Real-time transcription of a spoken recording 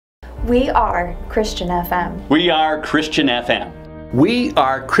We are Christian FM. We are Christian FM. We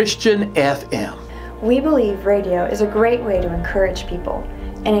are Christian FM. We believe radio is a great way to encourage people,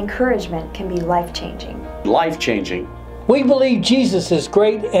 and encouragement can be life-changing. Life-changing. We believe Jesus is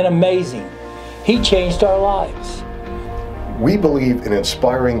great and amazing. He changed our lives. We believe in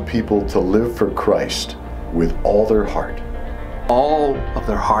inspiring people to live for Christ with all their heart. All of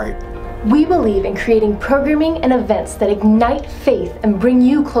their heart. We believe in creating programming and events that ignite faith and bring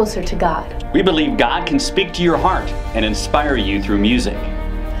you closer to God. We believe God can speak to your heart and inspire you through music.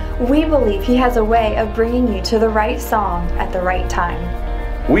 We believe He has a way of bringing you to the right song at the right time.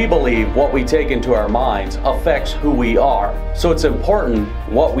 We believe what we take into our minds affects who we are, so it's important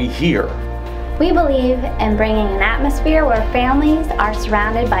what we hear. We believe in bringing an atmosphere where families are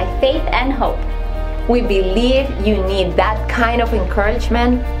surrounded by faith and hope. We believe you need that kind of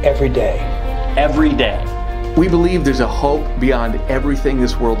encouragement every day. Every day. We believe there's a hope beyond everything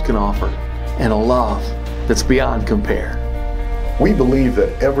this world can offer, and a love that's beyond compare. We believe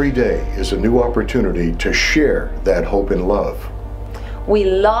that every day is a new opportunity to share that hope and love. We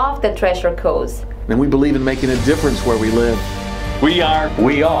love the Treasure Coast. And we believe in making a difference where we live. We are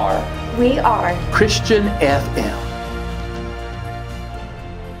Christian FM.